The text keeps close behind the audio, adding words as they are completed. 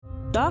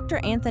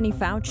Dr. Anthony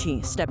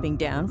Fauci stepping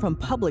down from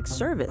public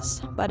service,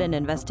 but an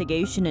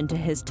investigation into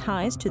his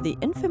ties to the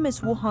infamous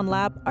Wuhan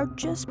lab are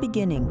just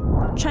beginning.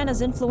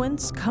 China's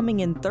influence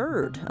coming in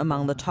third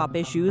among the top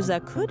issues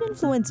that could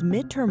influence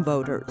midterm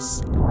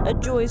voters. A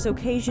joyous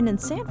occasion in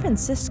San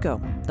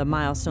Francisco, the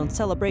milestone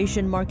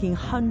celebration marking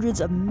hundreds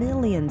of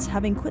millions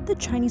having quit the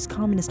Chinese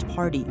Communist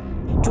Party.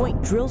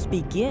 Joint drills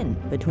begin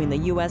between the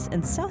U.S.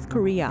 and South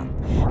Korea,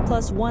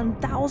 plus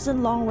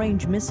 1,000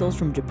 long-range missiles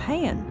from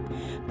Japan,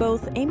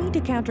 both aiming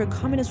to counter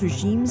communist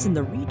regimes in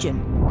the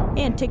region.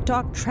 And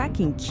TikTok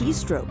tracking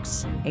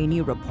keystrokes. A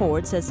new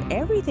report says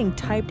everything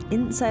typed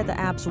inside the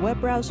app's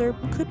web browser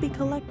could be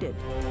collected.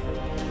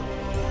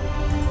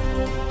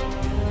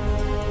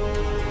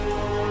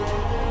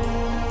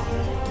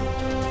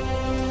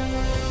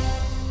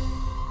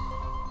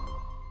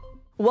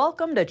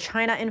 Welcome to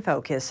China in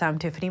Focus. I'm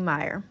Tiffany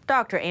Meyer.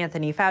 Dr.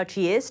 Anthony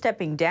Fauci is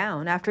stepping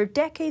down after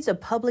decades of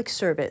public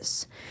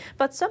service.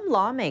 But some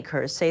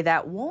lawmakers say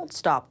that won't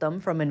stop them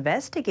from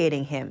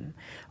investigating him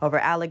over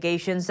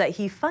allegations that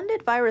he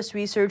funded virus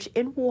research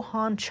in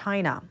Wuhan,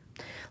 China.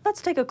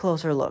 Let's take a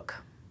closer look.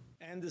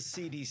 And the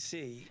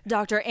CDC.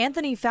 Dr.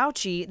 Anthony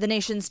Fauci, the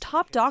nation's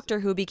top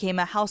doctor who became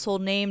a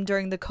household name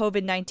during the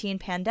COVID-19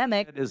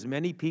 pandemic, As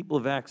many people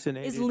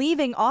vaccinated is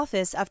leaving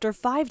office after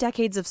 5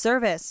 decades of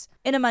service.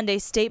 In a Monday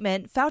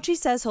statement, Fauci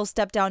says he'll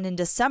step down in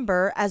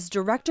December as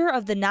director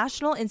of the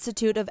National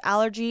Institute of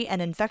Allergy and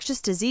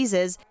Infectious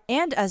Diseases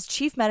and as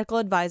chief medical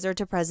advisor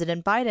to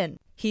President Biden.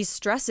 He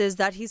stresses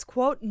that he's,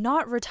 quote,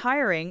 not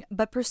retiring,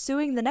 but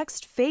pursuing the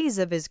next phase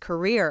of his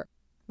career.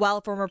 While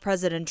former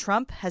President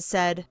Trump has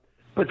said,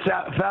 But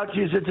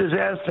Fauci is a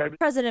disaster.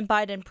 President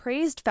Biden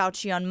praised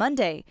Fauci on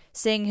Monday,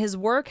 saying his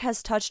work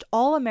has touched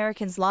all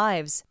Americans'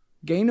 lives.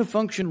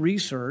 Gain-of-function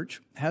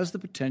research has the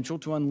potential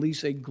to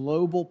unleash a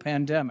global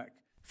pandemic.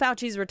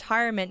 Fauci's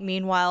retirement,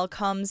 meanwhile,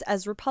 comes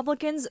as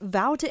Republicans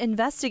vow to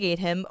investigate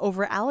him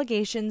over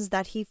allegations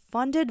that he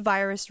funded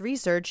virus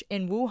research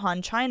in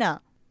Wuhan,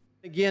 China.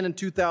 Again, in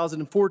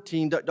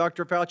 2014,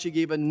 Dr. Fauci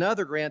gave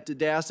another grant to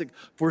DASIC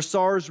for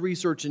SARS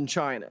research in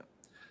China.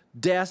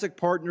 DASIC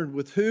partnered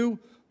with who?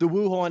 The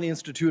Wuhan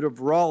Institute of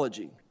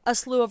Virology. A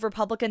slew of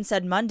Republicans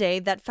said Monday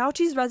that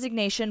Fauci's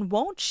resignation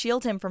won't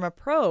shield him from a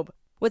probe,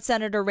 with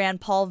Senator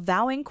Rand Paul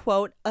vowing,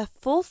 quote, a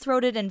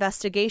full-throated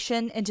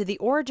investigation into the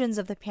origins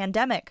of the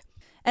pandemic,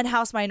 and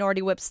House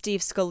Minority Whip Steve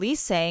Scalise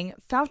saying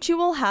Fauci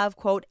will have,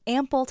 quote,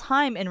 ample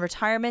time in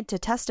retirement to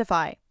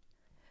testify.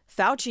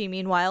 Fauci,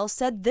 meanwhile,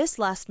 said this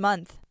last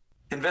month.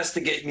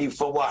 Investigate me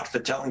for what? For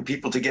telling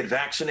people to get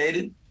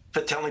vaccinated?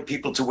 For telling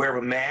people to wear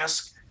a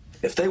mask?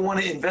 If they want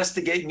to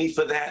investigate me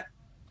for that,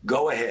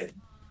 go ahead.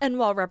 And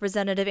while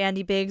Representative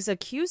Andy Biggs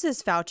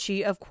accuses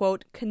Fauci of,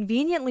 quote,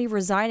 conveniently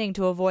resigning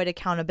to avoid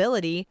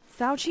accountability,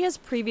 Fauci has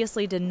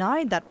previously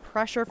denied that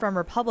pressure from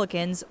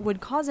Republicans would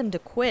cause him to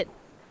quit.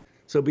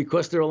 So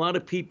because there are a lot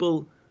of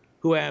people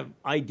who have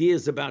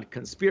ideas about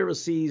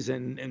conspiracies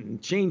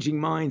and changing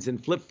minds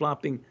and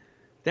flip-flopping,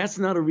 that's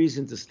not a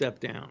reason to step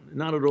down.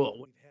 Not at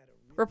all.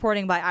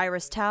 Reporting by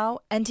Iris Tao,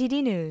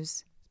 NTD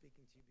News.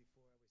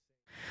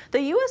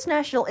 The U.S.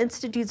 National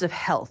Institutes of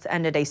Health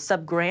ended a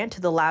subgrant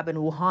to the lab in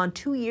Wuhan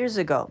 2 years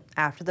ago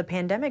after the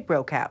pandemic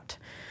broke out.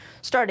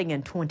 Starting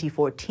in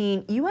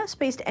 2014,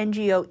 U.S.-based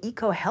NGO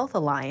EcoHealth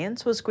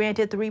Alliance was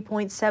granted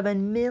 $3.7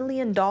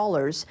 million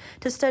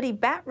to study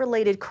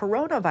bat-related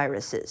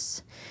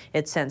coronaviruses.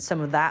 It sent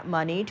some of that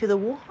money to the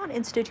Wuhan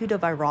Institute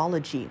of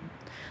Virology.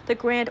 The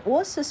grant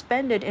was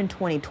suspended in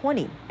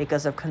 2020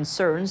 because of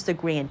concerns the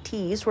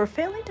grantees were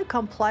failing to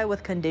comply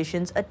with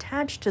conditions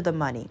attached to the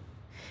money.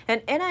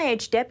 An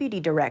NIH deputy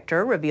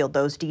director revealed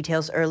those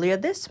details earlier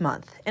this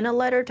month in a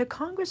letter to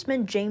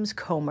Congressman James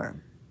Comer.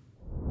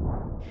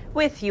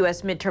 With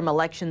U.S. midterm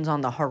elections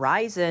on the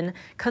horizon,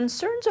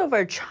 concerns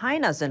over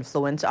China's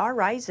influence are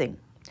rising.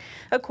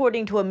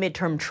 According to a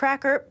midterm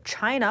tracker,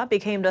 China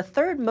became the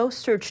third most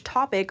searched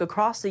topic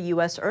across the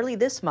U.S. early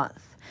this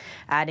month,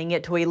 adding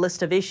it to a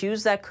list of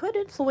issues that could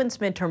influence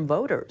midterm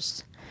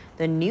voters.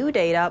 The new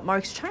data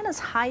marks China's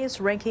highest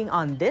ranking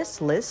on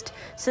this list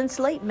since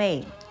late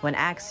May, when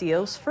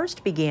Axios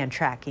first began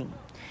tracking.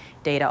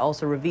 Data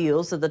also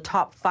reveals that the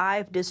top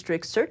 5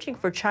 districts searching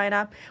for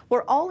China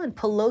were all in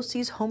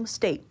Pelosi's home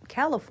state,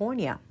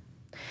 California.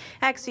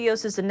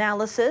 Axios'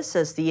 analysis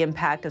says the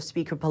impact of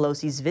Speaker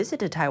Pelosi's visit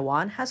to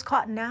Taiwan has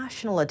caught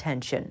national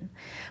attention,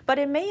 but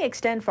it may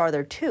extend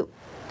farther too.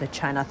 The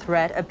China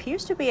threat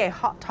appears to be a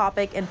hot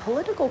topic in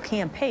political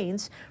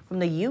campaigns from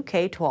the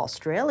UK to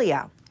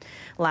Australia.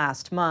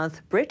 Last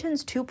month,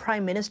 Britain's 2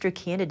 prime minister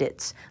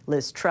candidates,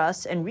 Liz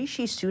Truss and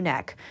Rishi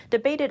Sunak,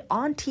 debated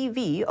on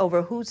TV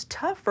over who's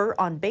tougher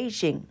on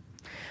Beijing.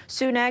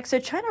 Sunak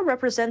said China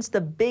represents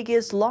the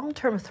biggest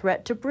long-term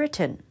threat to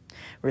Britain.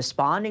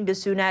 Responding to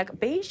Sunak,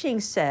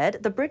 Beijing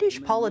said the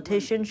British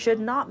politician should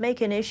not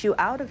make an issue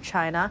out of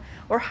China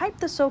or hype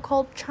the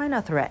so-called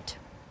China threat.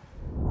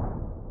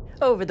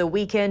 Over the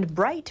weekend,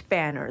 bright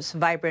banners,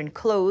 vibrant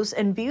clothes,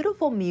 and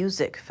beautiful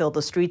music filled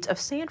the streets of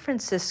San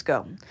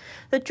Francisco.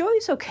 The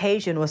joyous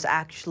occasion was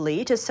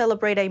actually to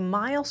celebrate a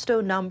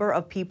milestone number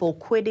of people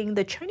quitting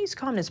the Chinese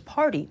Communist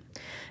Party,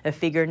 a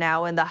figure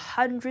now in the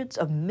hundreds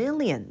of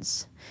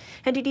millions.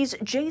 NTD's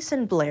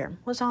Jason Blair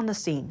was on the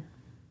scene.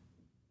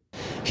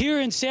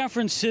 Here in San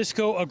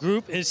Francisco, a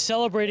group is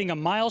celebrating a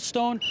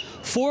milestone.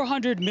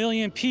 400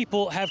 million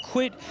people have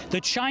quit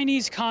the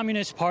Chinese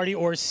Communist Party,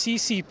 or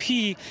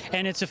CCP,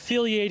 and its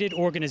affiliated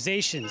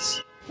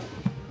organizations.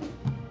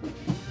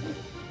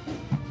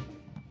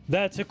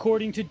 That's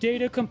according to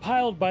data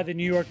compiled by the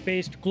New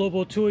York-based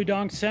Global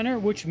Tuidong Center,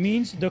 which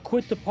means the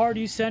Quit the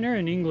Party Center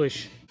in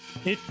English.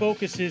 It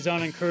focuses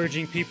on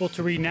encouraging people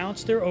to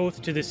renounce their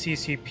oath to the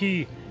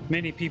CCP.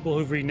 Many people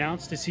who've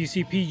renounced the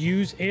CCP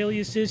use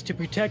aliases to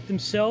protect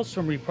themselves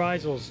from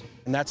reprisals.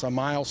 And that's a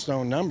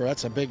milestone number.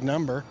 That's a big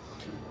number.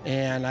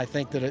 And I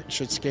think that it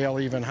should scale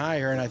even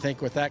higher. And I think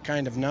with that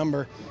kind of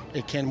number,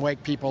 it can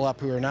wake people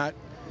up who are not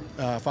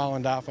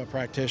Falun Dafa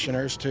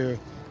practitioners to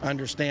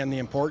understand the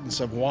importance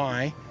of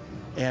why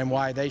and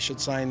why they should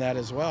sign that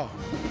as well.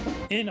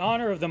 In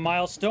honor of the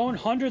milestone,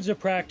 hundreds of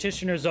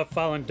practitioners of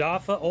Falun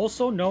Dafa,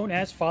 also known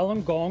as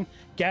Falun Gong,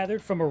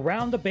 gathered from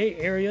around the Bay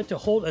Area to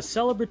hold a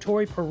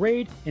celebratory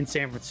parade in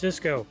San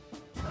Francisco.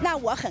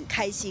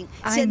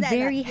 I'm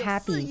very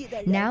happy.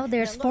 Now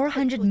there's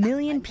 400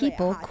 million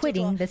people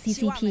quitting the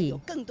CCP.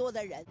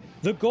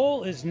 The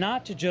goal is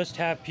not to just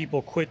have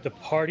people quit the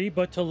party,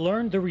 but to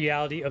learn the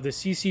reality of the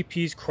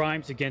CCP's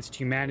crimes against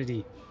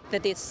humanity. There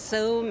did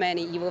so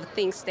many evil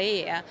things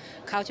there.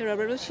 Cultural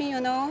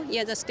Revolution,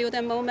 the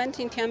student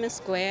movement in Tiananmen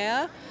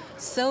Square,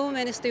 so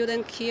many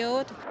students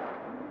killed.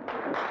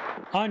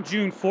 On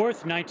June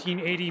 4th,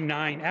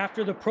 1989,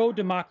 after the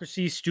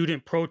pro-democracy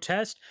student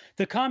protest,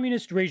 the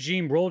communist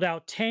regime rolled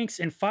out tanks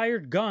and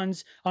fired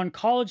guns on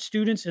college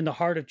students in the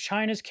heart of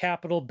China's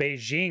capital,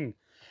 Beijing.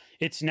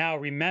 It's now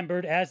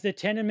remembered as the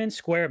Tiananmen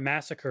Square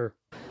massacre.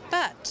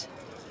 But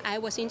I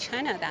was in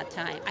China at that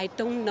time. I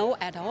don't know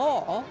at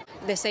all.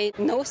 They say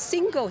no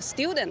single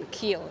student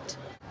killed.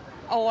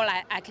 All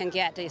I can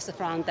get is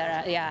from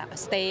the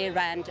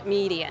state-run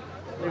media,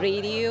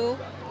 radio,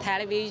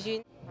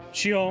 television.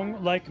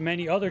 Xiong, like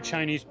many other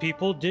Chinese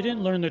people,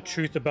 didn't learn the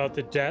truth about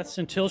the deaths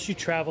until she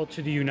traveled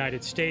to the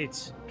United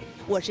States.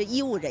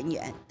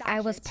 I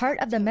was part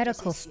of the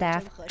medical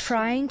staff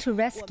trying to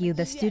rescue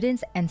the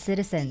students and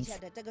citizens.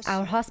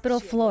 Our hospital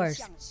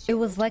floors, it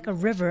was like a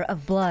river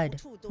of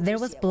blood. There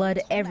was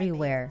blood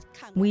everywhere.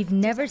 We've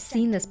never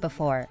seen this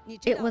before.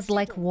 It was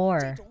like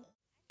war.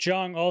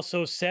 Zhang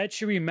also said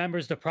she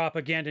remembers the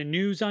propaganda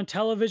news on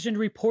television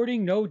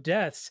reporting no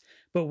deaths,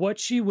 but what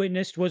she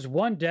witnessed was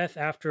one death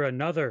after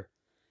another.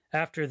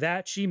 After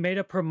that, she made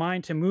up her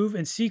mind to move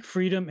and seek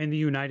freedom in the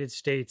United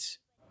States.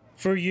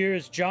 For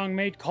years, Zhang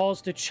made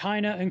calls to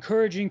China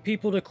encouraging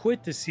people to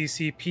quit the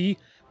CCP.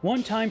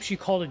 One time she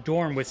called a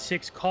dorm with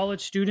 6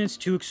 college students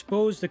to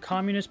expose the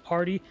Communist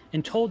Party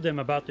and told them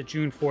about the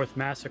June 4th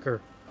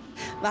massacre.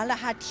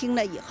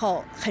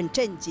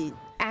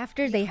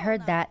 After they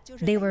heard that,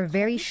 they were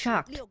very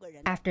shocked.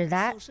 After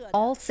that,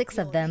 all 6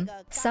 of them,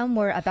 some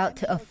were about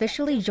to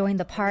officially join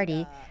the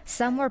party,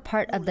 some were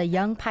part of the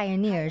Young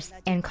Pioneers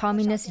and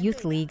Communist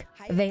Youth League.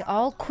 They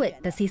all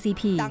quit the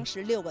CCP.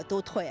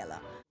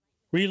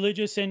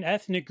 Religious and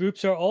ethnic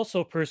groups are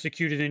also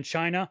persecuted in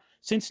China.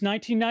 Since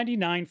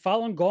 1999,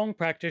 Falun Gong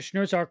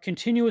practitioners are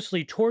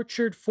continuously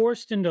tortured,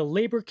 forced into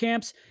labor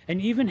camps, and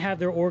even have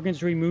their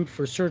organs removed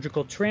for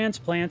surgical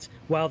transplants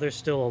while they're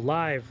still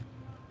alive.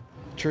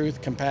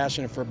 Truth,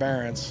 compassion, and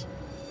forbearance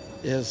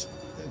is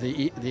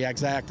the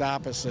exact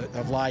opposite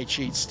of lie,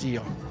 cheat,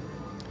 steal.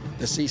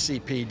 The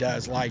CCP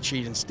does lie,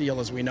 cheat, and steal,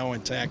 as we know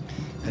in tech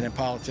and in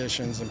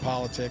politicians and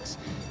politics.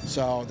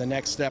 So the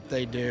next step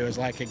they do is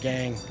like a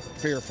gang,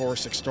 fear,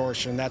 force,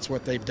 extortion. That's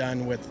what they've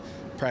done with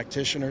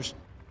practitioners.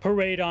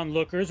 Parade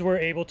onlookers were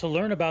able to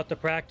learn about the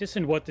practice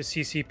and what the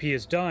CCP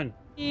has done.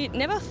 We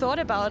never thought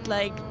about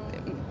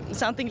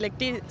something like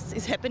this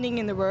is happening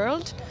in the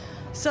world.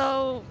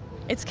 So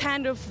it's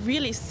kind of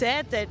really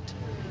sad that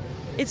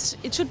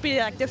it should be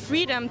like the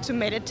freedom to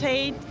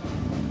meditate.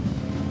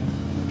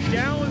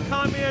 Down with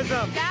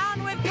communism!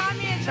 Down with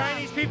communism!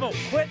 Chinese people,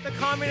 quit the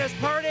Communist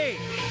Party!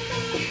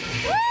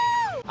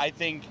 Woo! I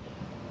think,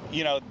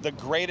 the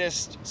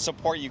greatest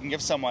support you can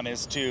give someone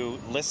is to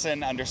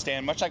listen,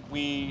 understand, much like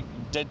we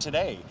did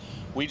today.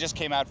 We just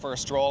came out for a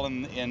stroll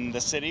in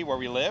the city where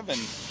we live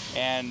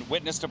and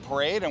witnessed a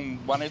parade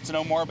and wanted to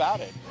know more about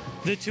it.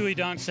 The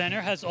Tuidong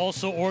Center has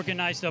also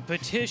organized a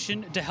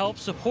petition to help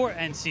support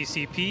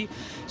NCCP.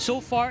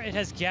 So far, it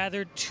has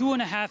gathered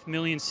 2.5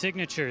 million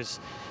signatures.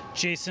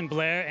 Jason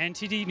Blair,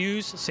 NTD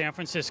News, San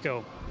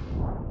Francisco.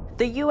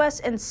 The U.S.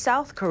 and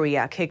South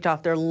Korea kicked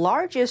off their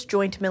largest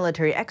joint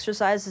military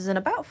exercises in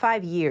about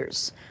 5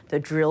 years. The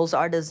drills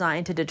are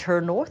designed to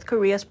deter North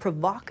Korea's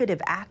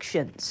provocative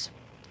actions.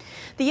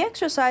 The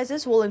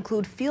exercises will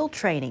include field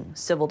training,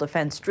 civil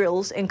defense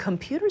drills, and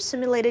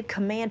computer-simulated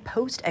command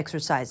post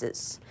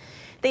exercises.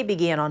 They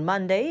began on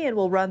Monday and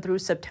will run through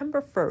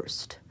September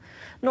 1st.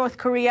 North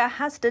Korea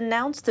has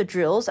denounced the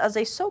drills as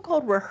a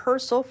so-called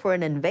rehearsal for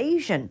an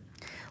invasion.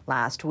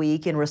 Last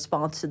week, in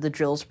response to the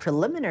drill's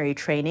preliminary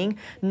training,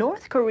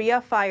 North Korea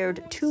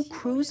fired 2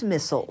 cruise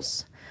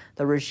missiles.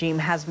 The regime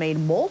has made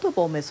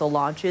multiple missile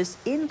launches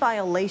in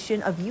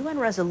violation of UN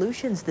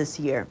resolutions this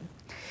year.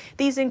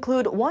 These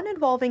include one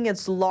involving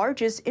its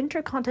largest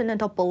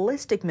intercontinental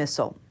ballistic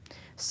missile.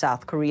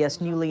 South Korea's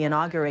newly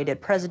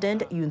inaugurated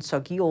president, Yoon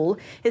Suk-yeol,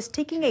 is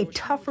taking a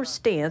tougher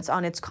stance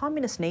on its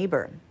communist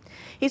neighbor.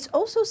 He's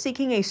also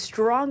seeking a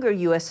stronger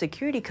U.S.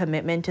 security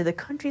commitment to the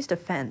country's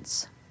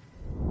defense.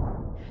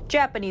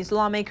 Japanese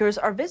lawmakers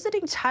are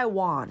visiting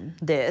Taiwan.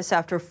 This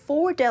after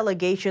 4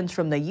 delegations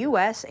from the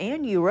U.S.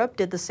 and Europe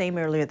did the same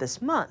earlier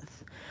this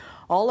month.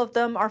 All of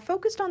them are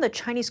focused on the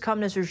Chinese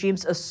Communist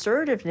regime's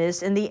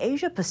assertiveness in the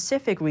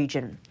Asia-Pacific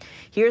region.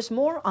 Here's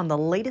more on the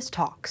latest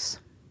talks.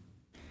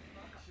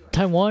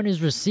 Taiwan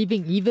is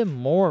receiving even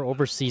more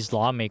overseas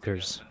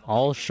lawmakers,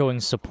 all showing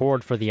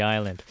support for the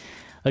island.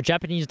 A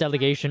Japanese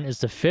delegation is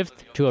the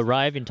 5th to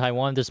arrive in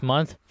Taiwan this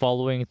month,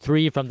 following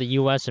 3 from the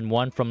U.S. and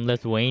 1 from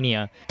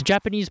Lithuania. The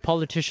Japanese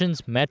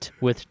politicians met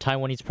with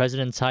Taiwanese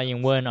President Tsai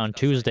Ing-wen on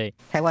Tuesday.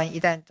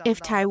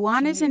 If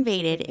Taiwan is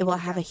invaded, it will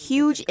have a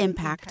huge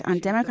impact on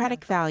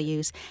democratic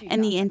values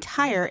and the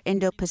entire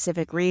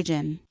Indo-Pacific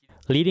region.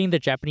 Leading the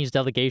Japanese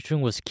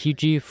delegation was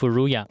Kiji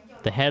Furuya,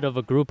 the head of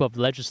a group of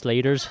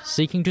legislators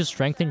seeking to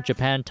strengthen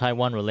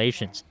Japan-Taiwan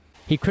relations.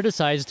 He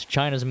criticized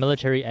China's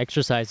military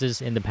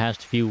exercises in the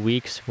past few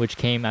weeks, which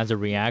came as a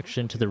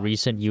reaction to the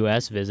recent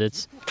U.S.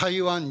 visits.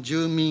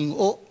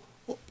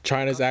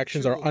 China's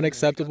actions are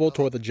unacceptable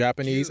toward the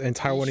Japanese and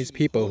Taiwanese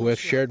people who have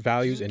shared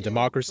values in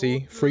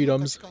democracy,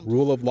 freedoms,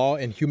 rule of law,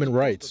 and human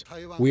rights.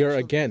 We are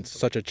against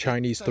such a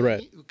Chinese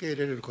threat.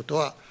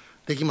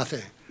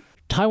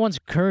 Taiwan's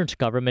current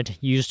government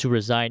used to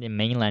reside in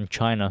mainland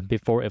China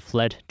before it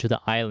fled to the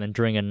island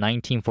during a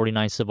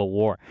 1949 civil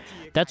war.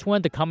 That's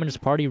when the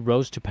Communist Party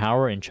rose to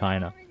power in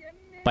China.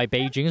 By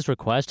Beijing's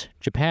request,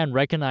 Japan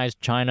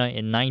recognized China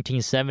in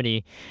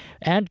 1970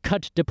 and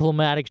cut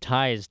diplomatic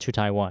ties to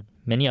Taiwan.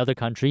 Many other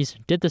countries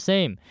did the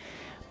same.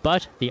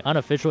 But the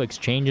unofficial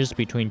exchanges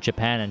between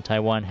Japan and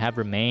Taiwan have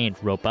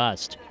remained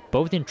robust,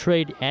 both in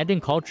trade and in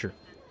culture.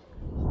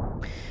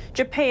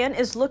 Japan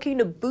is looking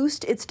to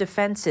boost its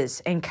defenses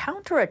and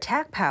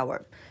counterattack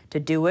power. To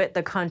do it,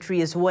 the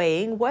country is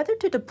weighing whether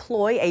to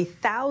deploy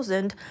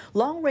 1,000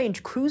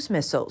 long-range cruise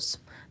missiles.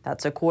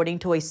 That's according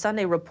to a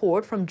Sunday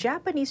report from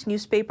Japanese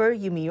newspaper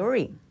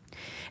Yomiuri.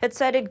 It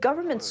cited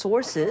government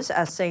sources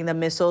as saying the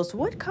missiles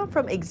would come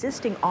from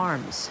existing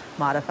arms,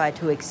 modified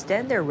to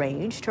extend their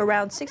range to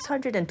around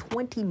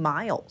 620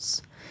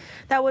 miles.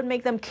 That would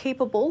make them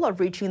capable of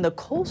reaching the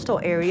coastal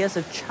areas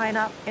of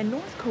China and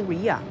North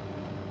Korea.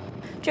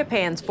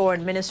 Japan's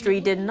foreign ministry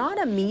did not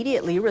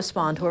immediately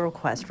respond to a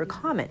request for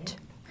comment.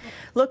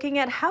 Looking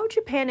at how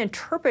Japan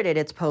interpreted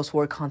its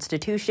post-war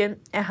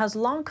constitution, it has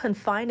long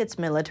confined its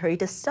military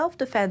to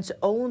self-defense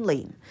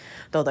only,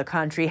 though the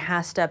country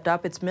has stepped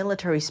up its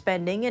military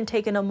spending and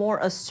taken a more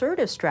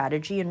assertive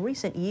strategy in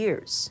recent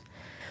years.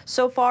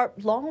 So far,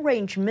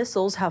 long-range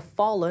missiles have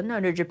fallen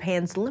under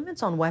Japan's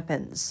limits on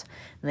weapons,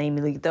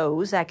 namely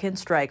those that can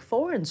strike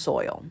foreign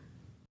soil.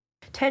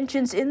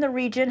 Tensions in the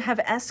region have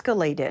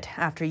escalated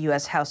after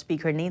U.S. House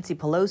Speaker Nancy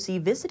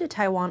Pelosi visited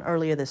Taiwan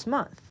earlier this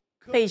month.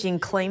 Beijing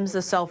claims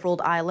the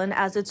self-ruled island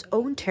as its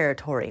own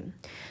territory.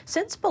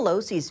 Since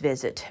Pelosi's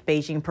visit,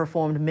 Beijing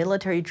performed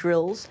military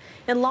drills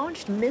and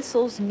launched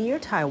missiles near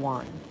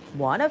Taiwan.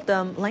 One of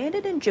them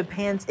landed in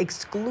Japan's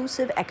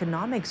exclusive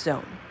economic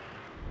zone.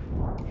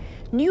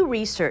 New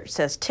research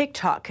says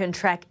TikTok can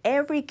track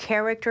every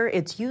character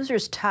its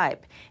users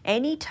type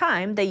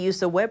anytime they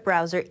use the web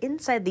browser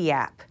inside the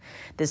app.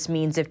 This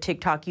means if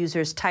TikTok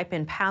users type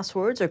in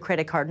passwords or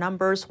credit card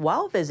numbers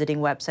while visiting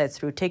websites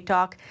through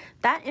TikTok,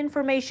 that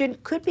information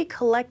could be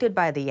collected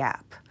by the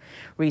app.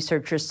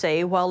 Researchers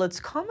say while it's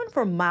common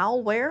for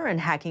malware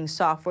and hacking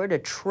software to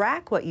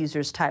track what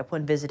users type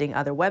when visiting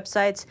other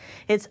websites,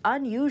 it's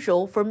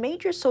unusual for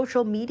major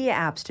social media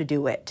apps to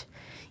do it.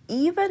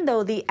 Even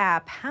though the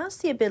app has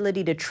the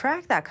ability to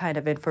track that kind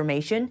of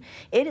information,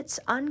 it's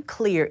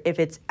unclear if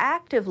it's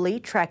actively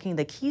tracking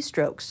the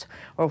keystrokes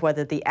or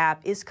whether the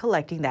app is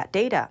collecting that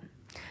data.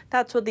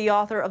 That's what the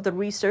author of the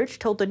research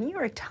told the New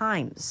York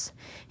Times.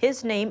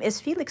 His name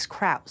is Felix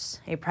Krause,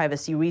 a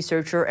privacy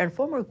researcher and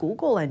former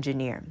Google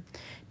engineer.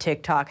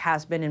 TikTok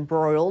has been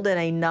embroiled in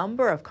a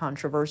number of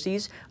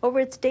controversies over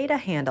its data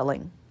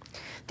handling.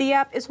 The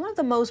app is one of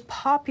the most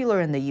popular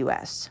in the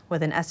U.S.,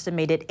 with an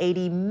estimated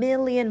 80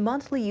 million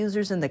monthly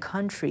users in the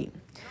country.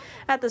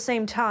 At the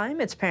same time,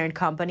 its parent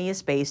company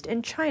is based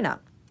in China.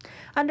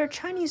 Under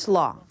Chinese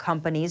law,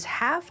 companies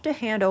have to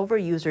hand over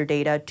user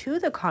data to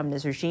the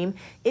communist regime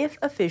if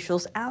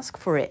officials ask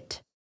for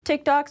it.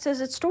 TikTok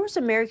says it stores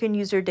American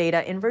user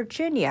data in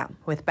Virginia,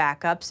 with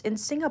backups in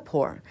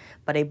Singapore.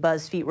 But a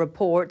BuzzFeed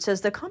report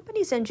says the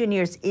company's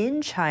engineers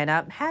in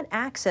China had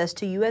access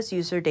to U.S.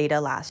 user data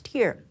last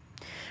year.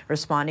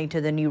 Responding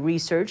to the new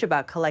research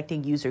about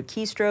collecting user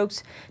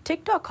keystrokes,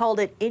 TikTok called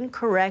it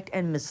incorrect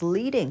and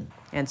misleading.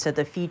 and said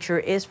the feature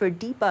is for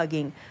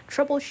debugging,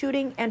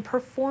 troubleshooting, and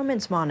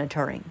performance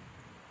monitoring.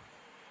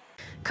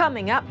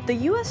 Coming up, the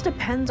U.S.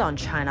 depends on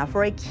China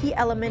for a key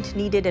element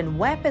needed in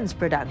weapons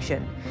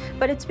production,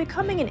 but it's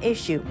becoming an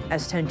issue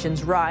as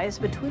tensions rise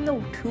between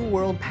the two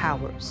world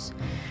powers.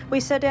 We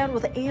sat down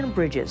with Ann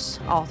Bridges,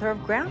 author of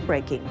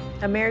Groundbreaking,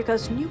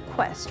 America's New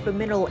Quest for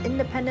Mineral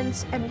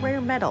Independence and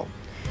Rare Metal,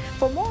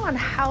 for more on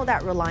how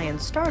that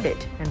reliance started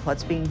and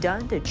what's being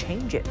done to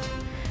change it.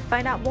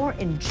 Find out more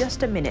in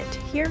just a minute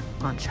here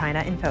on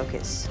China in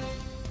Focus.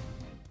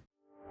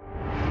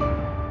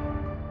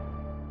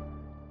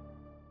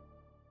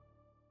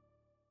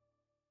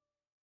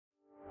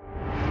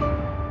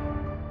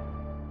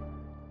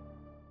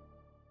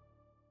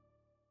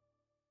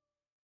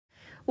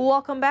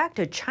 Welcome back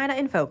to China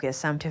in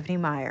Focus. I'm Tiffany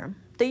Meyer.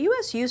 The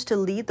U.S. used to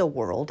lead the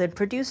world in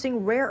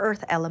producing rare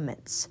earth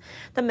elements.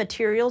 The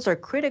materials are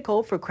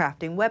critical for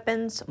crafting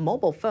weapons,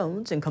 mobile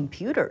phones, and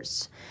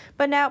computers.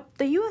 But now,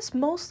 the U.S.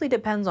 mostly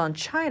depends on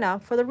China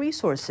for the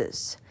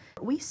resources.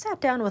 We sat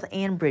down with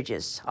Ann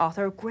Bridges,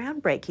 author of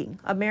Groundbreaking,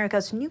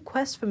 America's New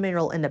Quest for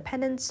Mineral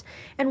Independence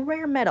and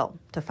Rare Metal,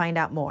 to find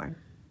out more.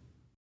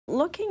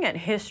 Looking at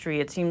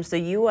history, it seems the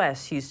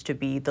U.S. used to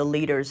be the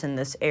leaders in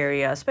this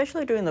area,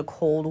 especially during the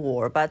Cold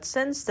War. But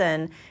since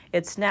then,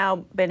 it's now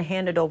been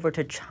handed over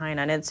to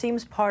China. And it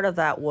seems part of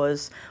that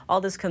was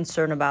all this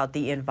concern about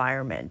the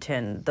environment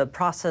and the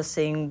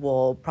processing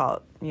will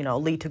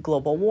lead to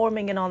global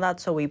warming and all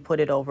that. So we put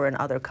it over in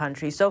other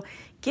countries. So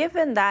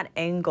given that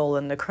angle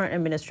and the current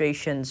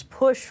administration's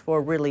push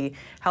for really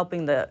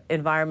helping the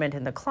environment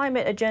and the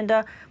climate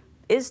agenda,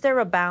 is there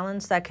a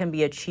balance that can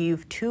be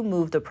achieved to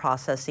move the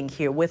processing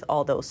here with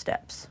all those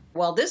steps?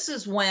 Well, this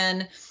is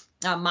when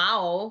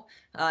Mao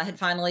had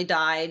finally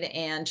died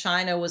and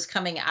China was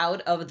coming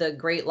out of the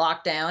Great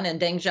Lockdown,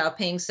 and Deng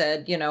Xiaoping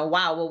said,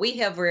 wow, well, we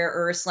have rare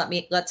earths.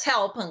 Let's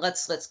help and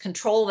let's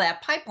control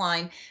that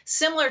pipeline,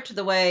 similar to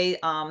the way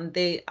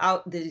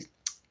the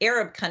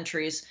Arab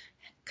countries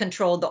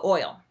controlled the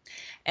oil.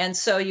 And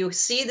so you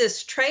see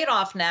this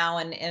trade-off now,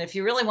 and if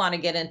you really want to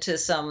get into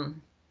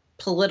some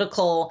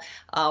political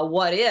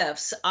what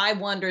ifs, I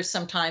wonder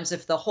sometimes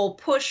if the whole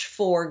push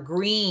for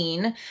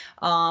green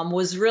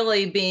was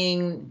really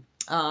being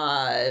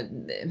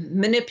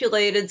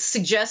manipulated,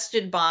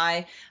 suggested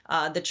by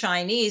the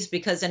Chinese,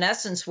 because in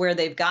essence, where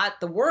they've got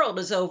the world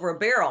is over a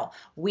barrel.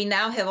 We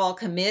now have all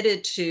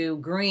committed to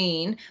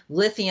green,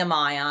 lithium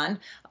ion,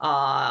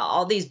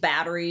 all these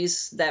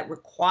batteries that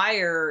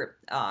require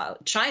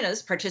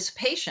China's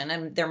participation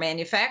in their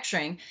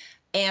manufacturing,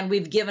 and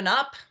we've given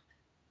up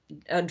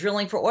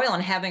drilling for oil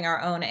and having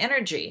our own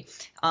energy,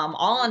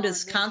 all under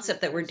this concept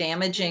that we're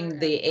damaging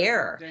the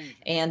air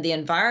and the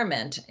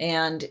environment.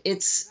 And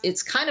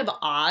it's kind of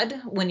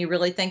odd when you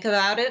really think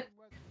about it.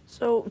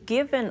 So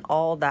given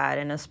all that,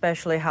 and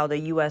especially how the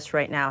U.S.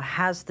 right now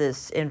has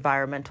this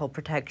environmental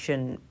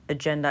protection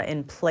agenda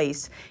in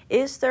place,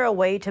 is there a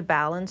way to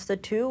balance the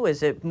two?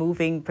 Is it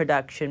moving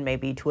production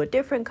maybe to a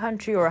different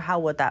country, or how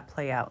would that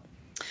play out?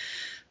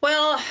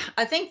 Well,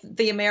 I think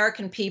the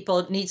American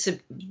people need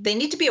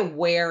to be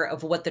aware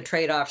of what the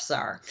trade-offs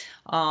are.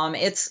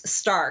 It's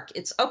stark.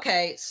 It's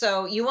okay.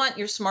 So you want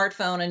your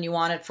smartphone and you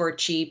want it for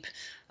cheap,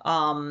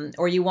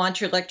 or you want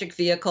your electric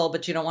vehicle,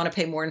 but you don't want to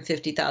pay more than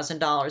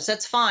 $50,000.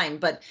 That's fine.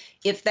 But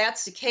if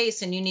that's the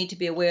case, and you need to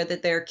be aware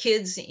that there are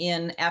kids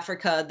in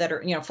Africa that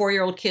are,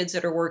 4-year-old kids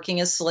that are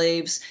working as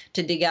slaves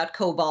to dig out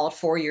cobalt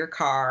for your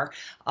car.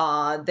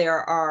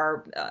 There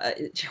are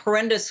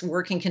horrendous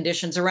working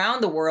conditions around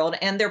the world,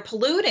 and they're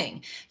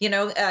polluting.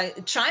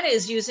 China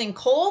is using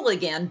coal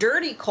again,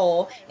 dirty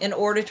coal, in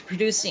order to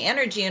produce the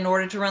energy, in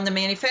order to run the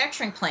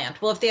manufacturing plant.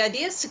 Well, if the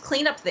idea is to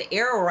clean up the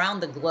air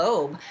around the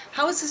globe,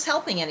 how is this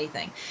helping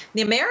anything?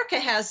 America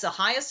has the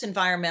highest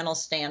environmental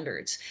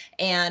standards,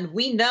 and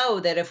we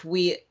know that if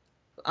we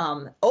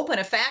open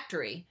a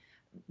factory,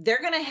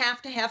 they're going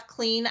to have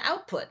clean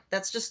output.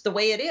 That's just the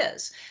way it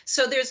is.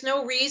 So there's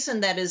no reason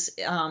that is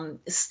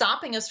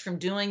stopping us from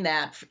doing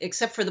that,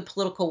 except for the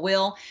political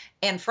will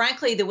and,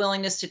 frankly, the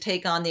willingness to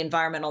take on the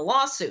environmental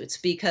lawsuits,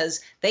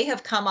 because they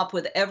have come up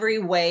with every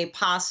way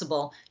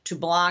possible to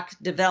block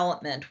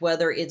development,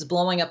 whether it's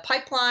blowing up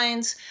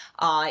pipelines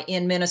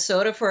in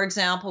Minnesota, for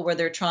example, where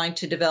they're trying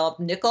to develop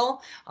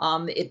nickel.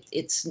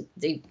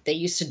 They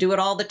used to do it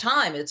all the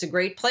time. It's a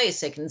great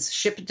place. They can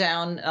ship it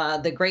down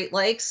the Great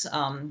Lakes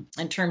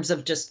in terms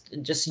of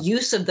just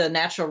use of the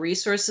natural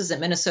resources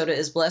that Minnesota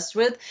is blessed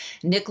with.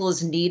 Nickel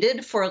is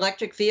needed for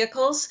electric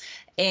vehicles.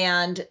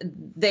 And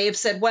they've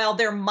said, well,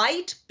 there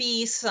might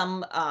be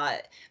some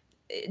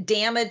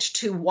damage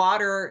to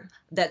water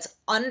that's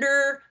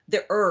under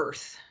the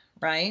earth,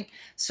 right?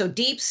 So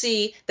deep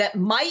sea that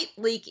might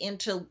leak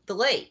into the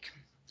lake.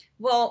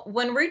 Well,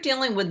 when we're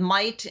dealing with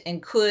might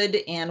and could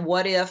and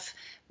what if,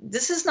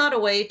 this is not a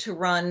way to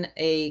run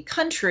a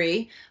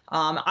country.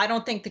 I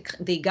don't think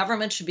the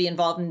government should be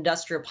involved in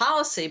industrial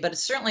policy, but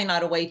it's certainly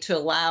not a way to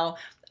allow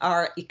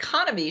our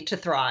economy to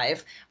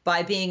thrive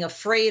by being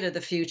afraid of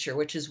the future,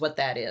 which is what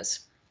that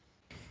is.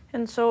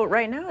 And so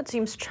right now it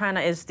seems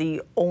China is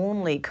the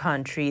only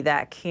country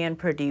that can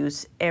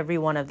produce every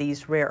one of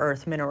these rare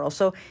earth minerals.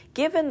 So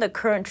given the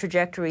current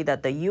trajectory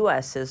that the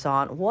U.S. is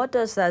on, what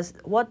does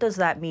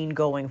that mean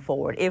going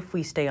forward if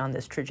we stay on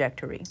this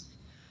trajectory?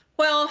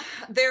 Well,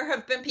 there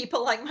have been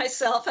people like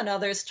myself and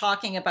others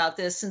talking about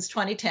this since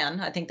 2010.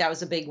 I think that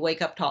was a big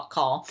wake-up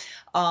call.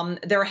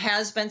 There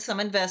has been some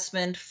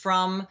investment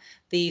from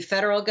the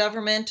federal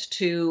government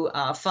to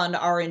fund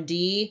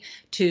R&D,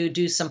 to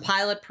do some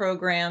pilot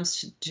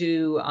programs,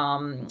 to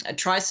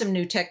try some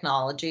new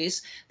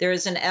technologies. There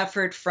is an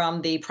effort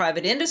from the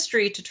private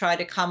industry to try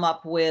to come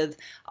up with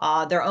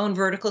their own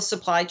vertical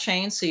supply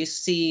chain. So you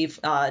see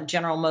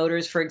General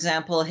Motors, for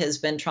example, has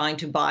been trying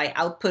to buy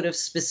output of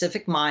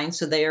specific mines.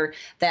 So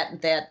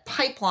that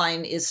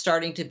pipeline is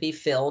starting to be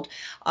filled.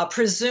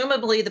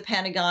 Presumably, the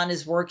Pentagon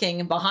is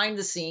working behind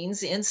the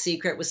scenes in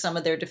secret with some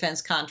of their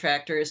defense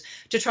contractors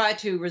to try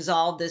to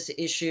resolve this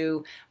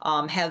issue,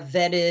 have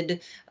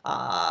vetted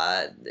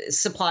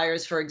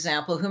suppliers, for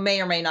example, who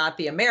may or may not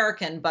be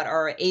American, but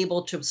are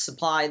able to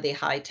supply the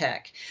high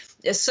tech.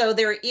 So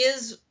there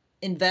is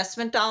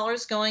investment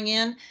dollars going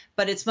in,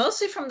 but it's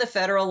mostly from the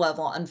federal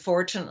level.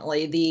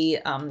 Unfortunately,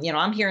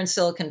 I'm here in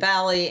Silicon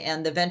Valley,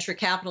 and the venture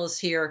capitalists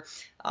here,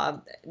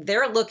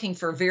 they're looking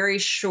for very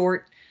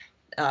short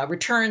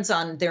returns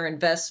on their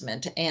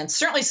investment, and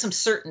certainly some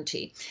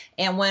certainty.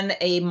 And when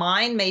a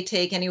mine may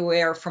take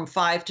anywhere from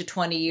 5 to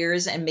 20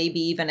 years, and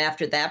maybe even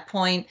after that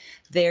point,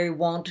 they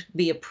won't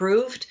be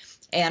approved.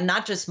 And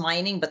not just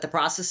mining, but the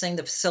processing,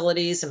 the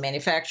facilities, and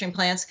manufacturing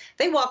plants,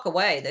 they walk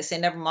away. They say,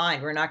 never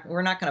mind, we're not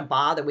going to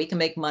bother. We can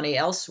make money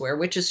elsewhere,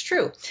 which is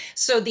true.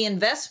 So the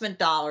investment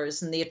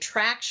dollars and the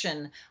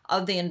attraction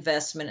of the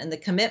investment and the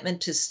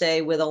commitment to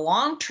stay with a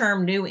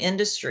long-term new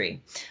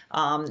industry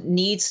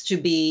needs to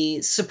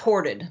be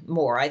supported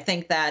more. I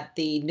think that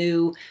the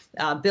new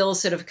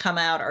bills that have come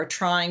out are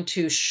trying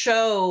to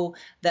show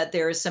that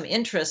there is some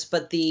interest,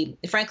 but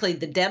frankly,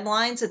 the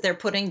deadlines that they're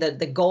putting,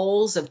 the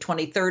goals of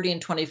 2030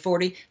 and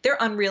 2040, they're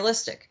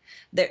unrealistic.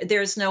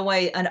 There's no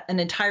way an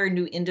entire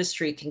new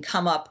industry can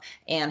come up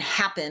and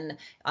happen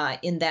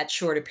in that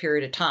short a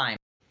period of time.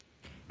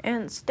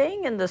 And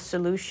staying in the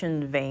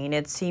solution vein,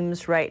 it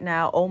seems right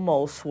now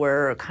almost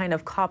we're kind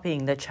of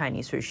copying the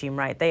Chinese regime,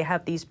 right? They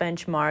have these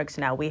benchmarks,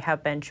 now we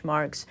have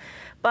benchmarks.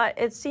 But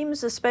it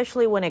seems,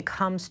 especially when it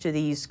comes to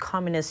these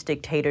communist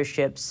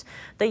dictatorships,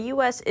 the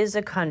U.S. is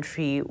a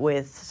country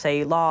with,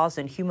 say, laws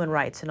and human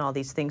rights and all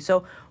these things.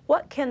 So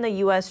what can the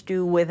U.S.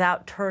 do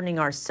without turning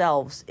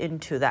ourselves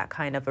into that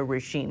kind of a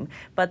regime,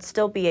 but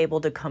still be able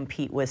to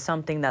compete with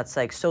something that's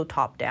like so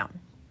top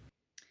down?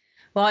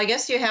 Well, I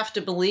guess you have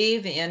to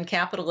believe in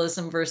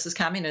capitalism versus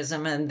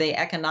communism and the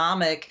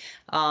economic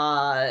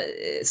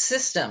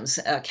systems.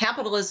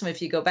 Capitalism,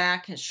 if you go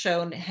back,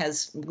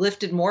 has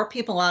lifted more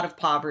people out of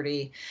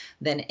poverty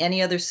than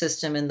any other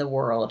system in the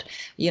world.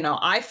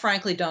 I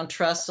frankly don't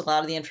trust a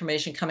lot of the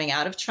information coming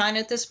out of China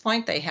at this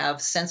point. They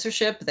have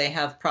censorship, they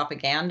have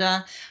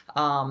propaganda.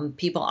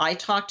 People I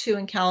talk to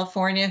in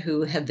California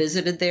who have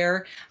visited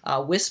there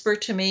whisper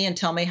to me and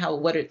tell me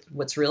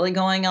what's really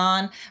going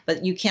on,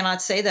 but you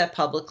cannot say that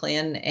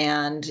publicly.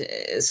 And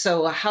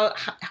so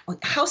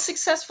how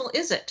successful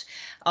is it?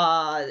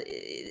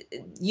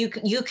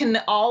 You can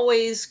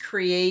always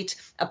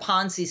create a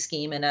Ponzi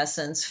scheme, in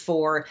essence,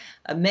 for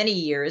many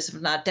years,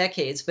 if not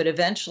decades, but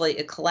eventually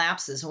it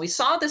collapses. And we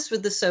saw this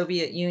with the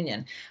Soviet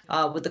Union,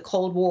 with the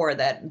Cold War,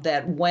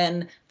 that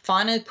when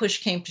finally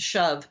push came to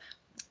shove,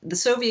 the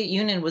Soviet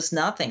Union was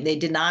nothing. They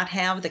did not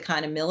have the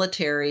kind of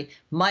military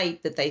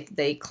might that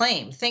they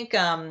claimed. Think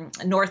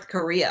North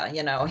Korea,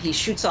 he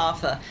shoots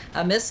off a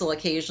missile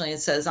occasionally and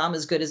says, I'm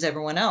as good as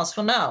everyone else.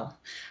 Well, no.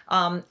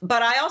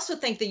 But I also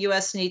think the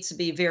U.S. needs to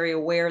be very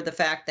aware of the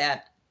fact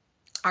that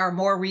our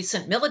more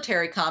recent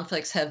military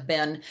conflicts have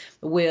been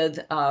with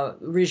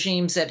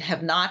regimes that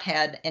have not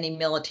had any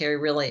military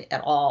really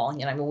at all.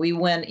 We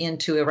went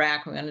into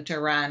Iraq, we went into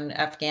Iran,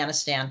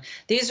 Afghanistan.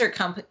 These are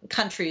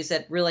countries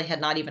that really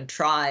had not even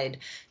tried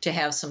to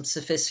have some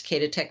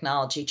sophisticated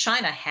technology.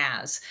 China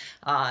has.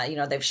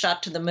 They've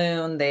shot to the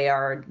moon. They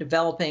are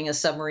developing a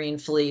submarine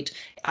fleet.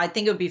 I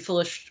think it would be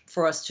foolish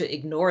for us to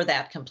ignore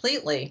that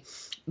completely.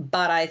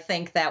 But I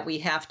think that we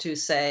have to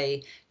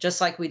say,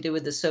 just like we did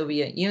with the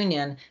Soviet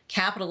Union,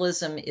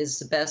 capitalism is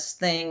the best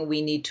thing.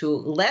 We need to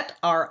let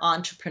our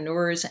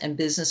entrepreneurs and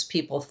business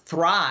people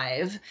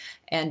thrive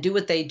and do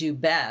what they do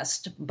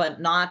best, but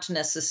not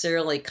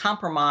necessarily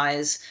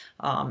compromise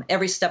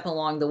every step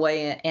along the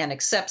way and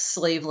accept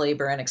slave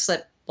labor and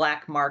accept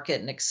black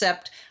market and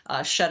accept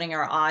shutting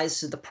our eyes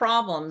to the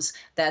problems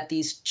that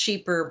these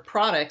cheaper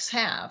products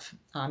have.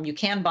 You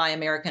can buy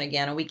American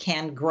again, and we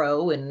can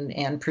grow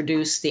and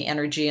produce the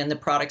energy and the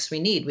products we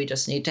need. We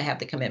just need to have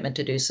the commitment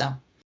to do so.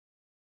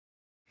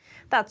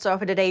 That's all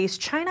for today's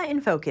China in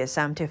Focus.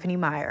 I'm Tiffany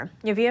Meyer.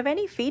 If you have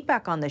any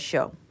feedback on the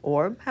show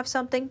or have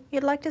something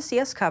you'd like to see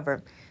us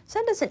cover,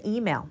 send us an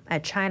email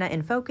at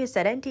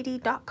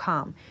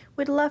chinainfocus@ndd.com.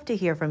 We'd love to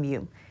hear from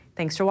you.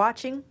 Thanks for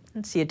watching,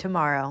 and see you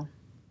tomorrow.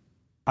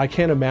 I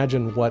can't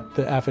imagine what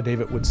the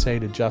affidavit would say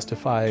to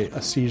justify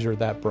a seizure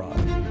that broad.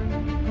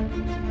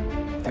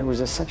 There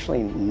was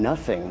essentially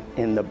nothing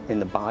in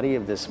the body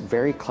of this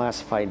very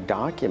classified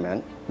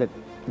document that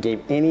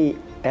gave any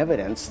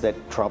evidence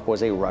that Trump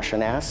was a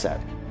Russian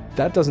asset.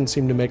 That doesn't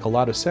seem to make a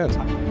lot of sense.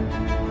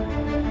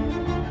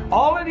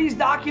 All of these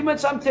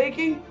documents I'm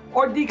taking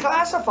are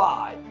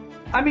declassified.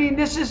 I mean,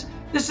 this is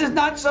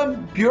not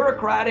some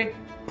bureaucratic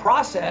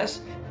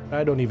process.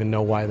 I don't even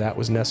know why that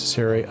was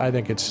necessary. I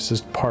think it's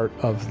just part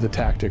of the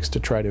tactics to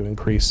try to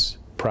increase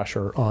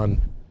pressure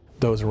on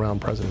those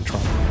around President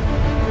Trump.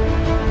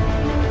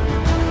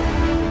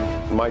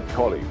 My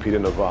colleague, Peter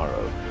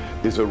Navarro,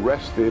 is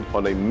arrested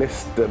on a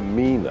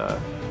misdemeanor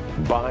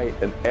by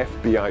an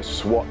FBI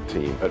SWAT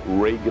team at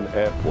Reagan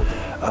Airport.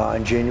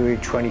 On January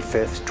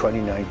 25th,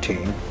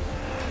 2019,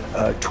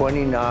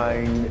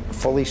 29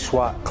 fully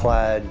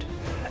SWAT-clad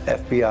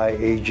FBI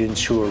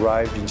agents who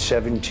arrived in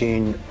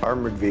 17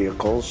 armored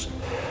vehicles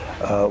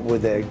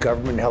with a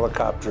government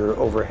helicopter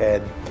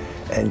overhead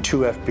and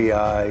 2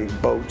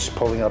 FBI boats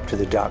pulling up to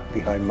the dock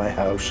behind my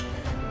house.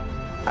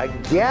 I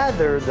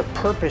gather the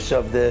purpose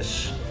of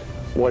this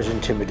was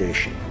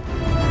intimidation.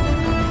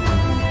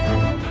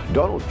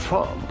 Donald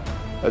Trump,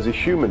 as a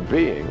human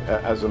being,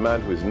 as a man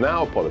who is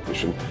now a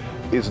politician,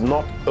 is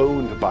not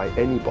owned by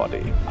anybody.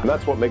 And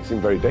that's what makes him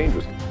very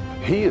dangerous.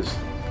 He is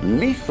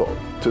lethal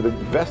to the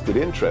vested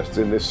interests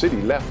in this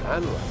city, left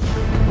and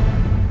right.